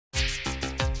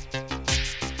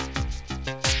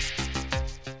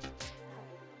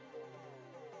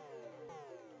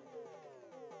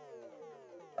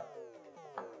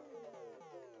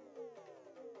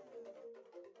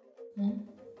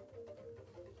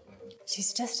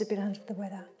She's just a bit under the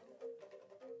weather.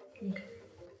 Okay.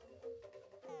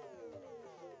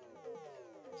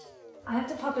 I have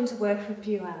to pop into work for a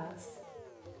few hours.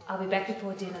 I'll be back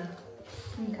before dinner.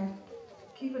 Okay.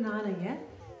 Keep an eye on her, yeah?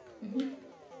 Mm-hmm.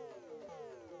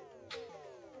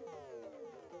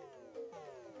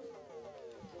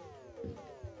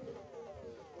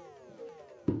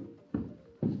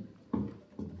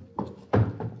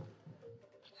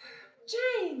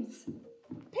 James!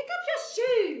 Pick up your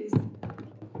shoes!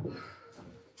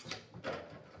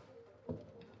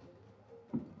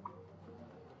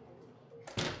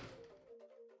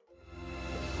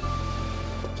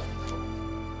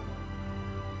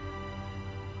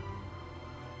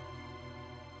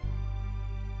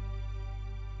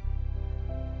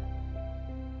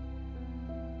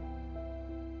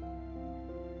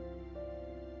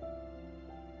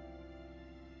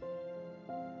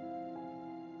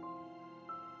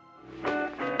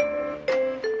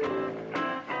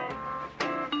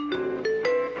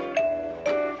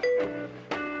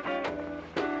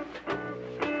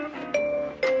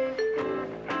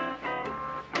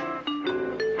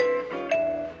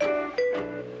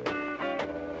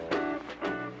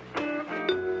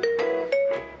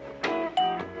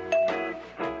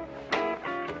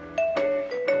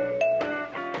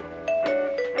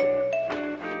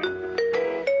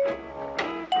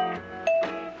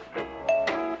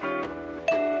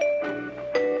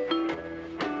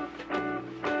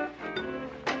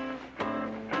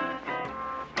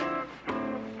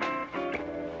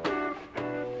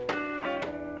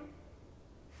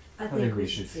 I think we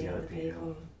should see other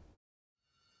people.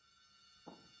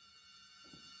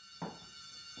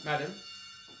 Madam,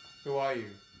 who are you?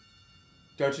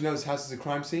 Don't you know this house is a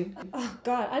crime scene? Oh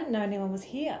God, I didn't know anyone was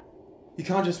here. You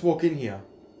can't just walk in here.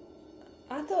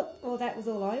 I thought all that was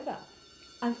all over.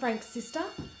 I'm Frank's sister.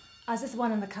 I was just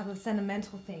one in a couple of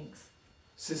sentimental things.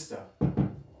 Sister.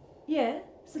 Yeah,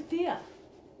 Sophia.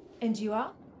 And you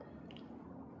are?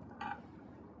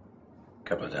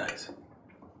 Couple of days.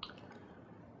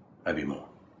 Maybe more.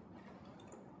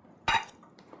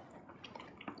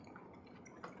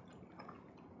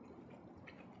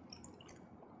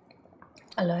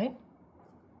 Alone?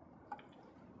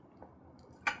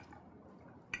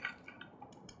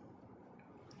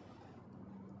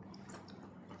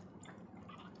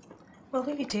 What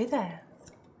will you do there?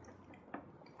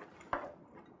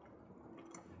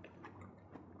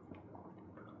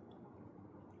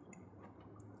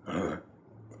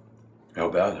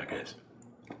 Help out, I guess.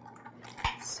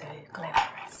 So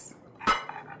glamorous.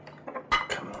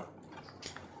 Come on.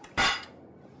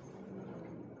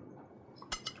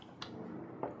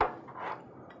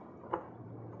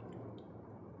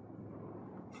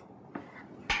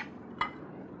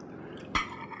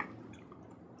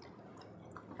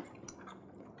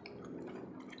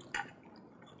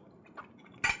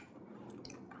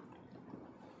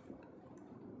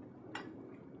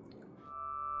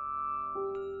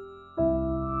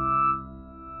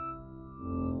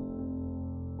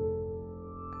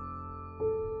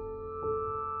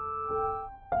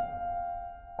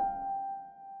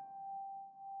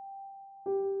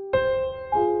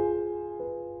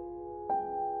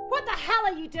 What the hell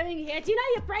are you doing here? Do you know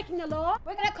you're breaking the law?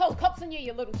 We're gonna call cops on you,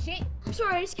 you little shit. I'm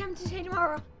sorry, I just came to tea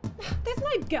tomorrow. There's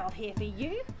no girl here for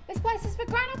you. This place is for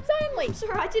grown-ups only. I'm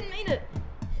sorry, I didn't mean it.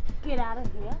 Get out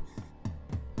of here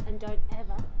and don't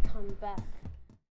ever come back.